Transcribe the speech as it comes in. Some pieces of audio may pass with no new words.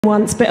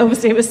once, but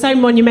obviously it was so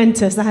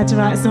monumentous I had to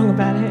write a song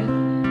about it.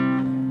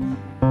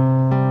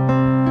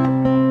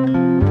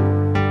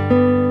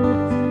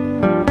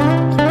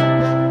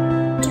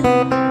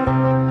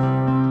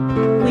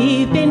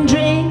 We've been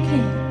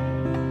drinking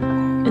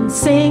and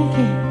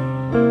sinking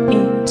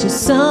into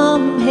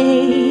some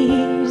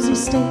hazy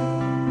state.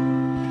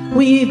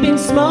 We've been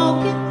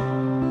smoking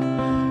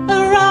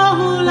a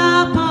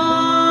roll-up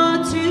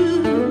or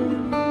two,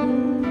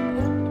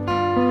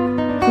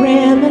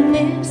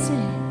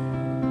 reminiscing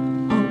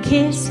on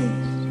kisses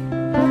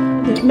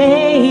that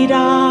made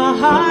our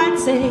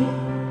hearts ache,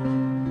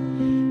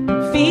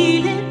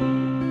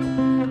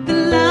 feeling the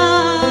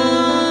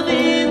love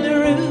in the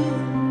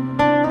room.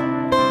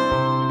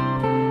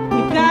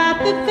 We've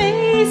got the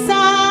face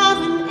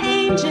of an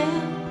angel,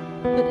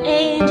 but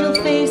angel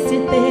face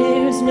it,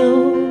 there's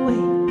no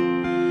way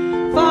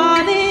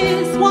for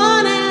this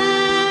one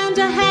and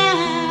a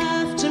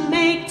half to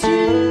make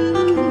two.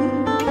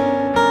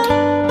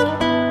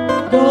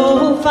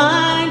 Go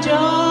find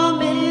your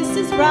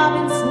Mrs.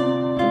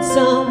 Robinson in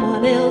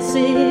someone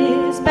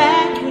else's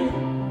bedroom.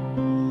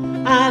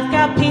 I've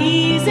got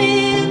peas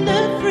in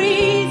the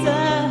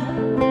freezer,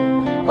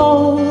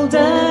 older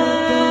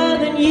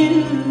than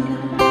you.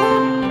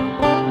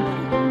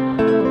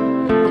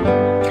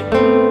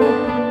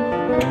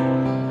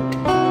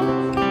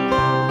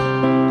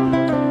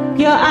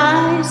 Your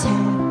eyes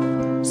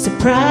have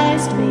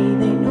surprised me,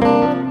 they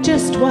know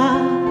just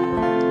what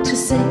to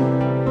say.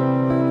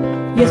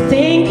 You're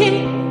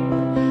thinking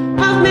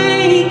of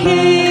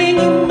making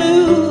a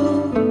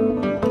move,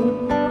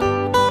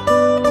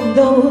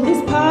 though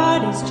this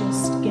party's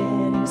just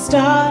getting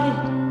started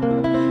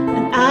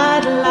and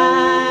I'd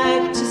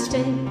like to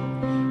stay.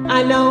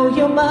 I know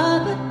your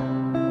mother,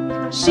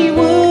 she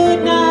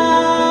would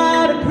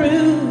not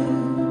approve.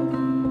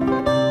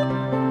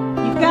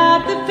 You've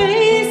got the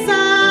face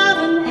of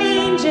an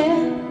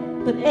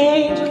angel, but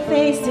angel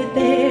face it,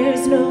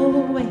 there's no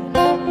way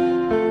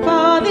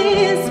for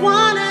this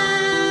one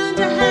and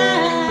a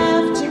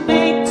half to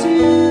make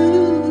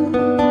two.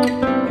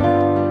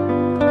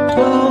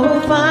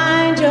 Go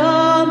find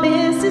your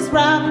Mrs.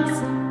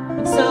 Robinson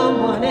in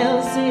someone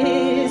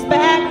else's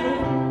back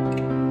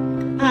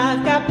room.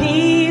 I've got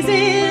peas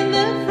in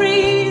the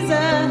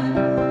freezer,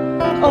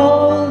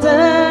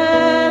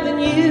 older than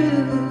you.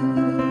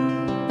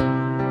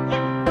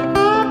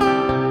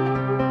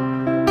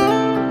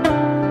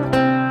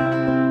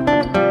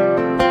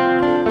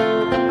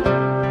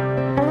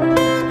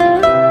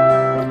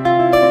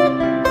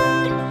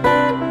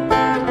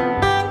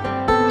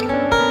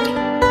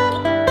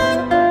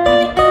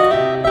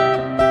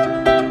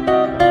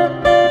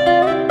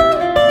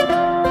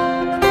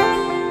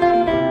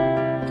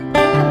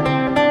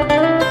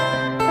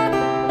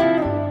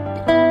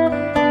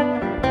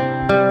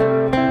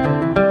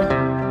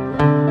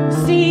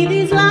 See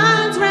these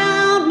lines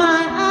round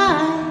my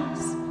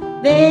eyes,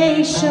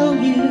 they show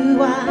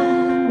you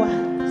I'm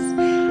wise.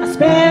 I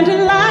spend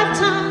a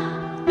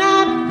lifetime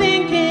not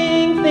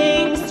thinking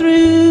things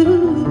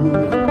through.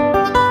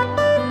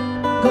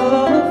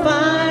 Go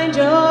find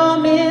your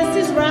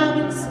Mrs.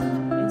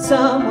 Robinson in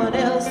someone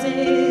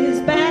else's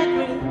back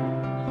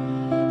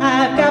room.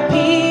 I've got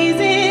peas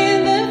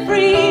in the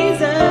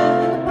freezer,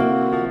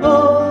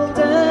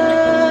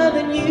 older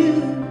than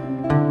you.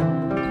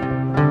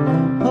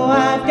 Oh,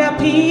 I've got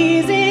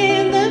peas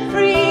in the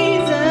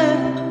freezer,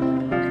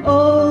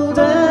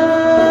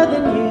 older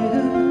than you.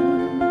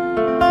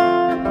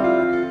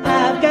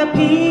 I've got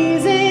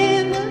peas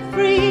in the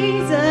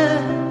freezer,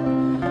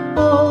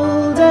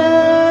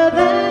 older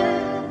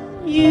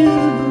than you.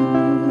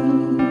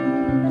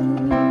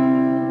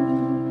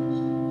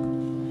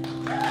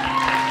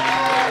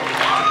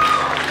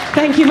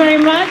 Thank you very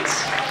much.